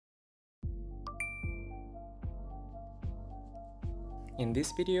In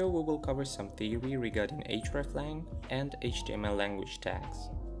this video, we will cover some theory regarding Hreflang and HTML language tags.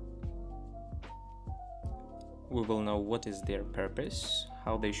 We will know what is their purpose,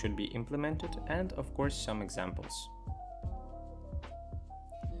 how they should be implemented, and of course some examples.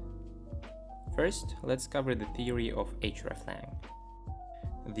 First, let's cover the theory of Hreflang.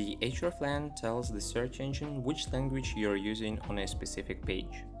 The Hreflang tells the search engine which language you're using on a specific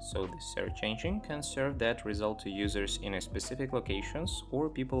page, so the search engine can serve that result to users in a specific locations or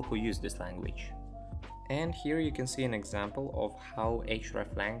people who use this language. And here you can see an example of how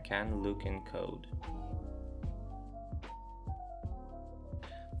Hreflang can look in code.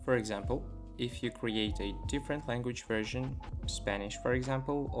 For example, if you create a different language version, Spanish for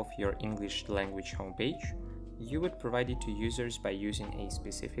example, of your English language homepage, you would provide it to users by using a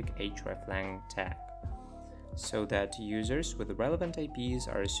specific Hreflang tag, so that users with relevant IPs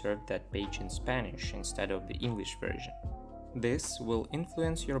are served that page in Spanish instead of the English version. This will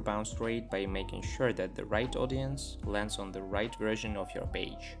influence your bounce rate by making sure that the right audience lands on the right version of your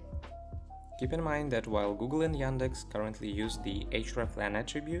page. Keep in mind that while Google and Yandex currently use the Hreflang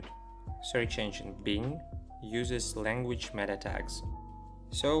attribute, search engine Bing uses language meta tags.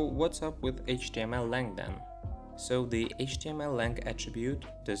 So what's up with HTML lang then? So the HTML lang attribute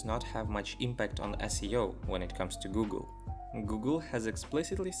does not have much impact on SEO when it comes to Google. Google has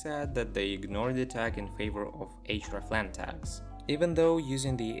explicitly said that they ignore the tag in favor of Hreflang tags. Even though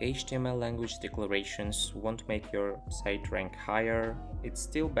using the HTML language declarations won't make your site rank higher, it's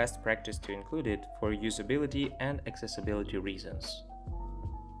still best practice to include it for usability and accessibility reasons.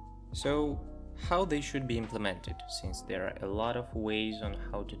 So, how they should be implemented, since there are a lot of ways on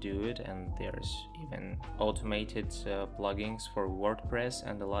how to do it, and there's even automated plugins for WordPress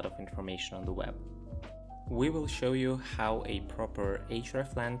and a lot of information on the web. We will show you how a proper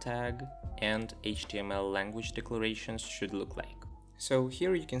Hreflang tag and HTML language declarations should look like. So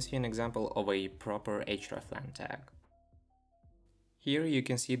here you can see an example of a proper Hreflang tag. Here you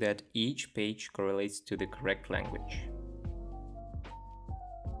can see that each page correlates to the correct language.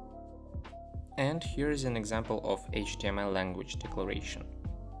 And here is an example of HTML language declaration.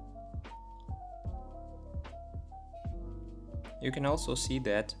 You can also see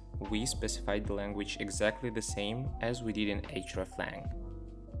that we specified the language exactly the same as we did in Hreflang.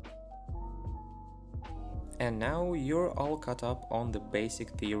 And now you're all caught up on the basic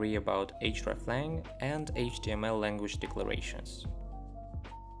theory about Hreflang and HTML language declarations.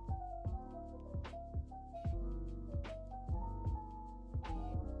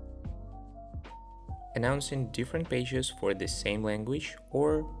 Announcing different pages for the same language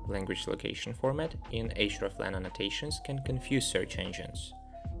or language location format in Hreflang annotations can confuse search engines.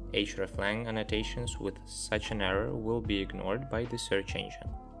 Hreflang annotations with such an error will be ignored by the search engine.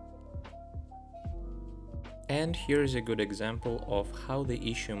 And here is a good example of how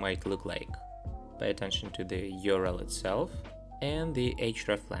the issue might look like. Pay attention to the URL itself and the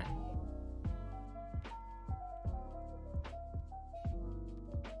Hreflang.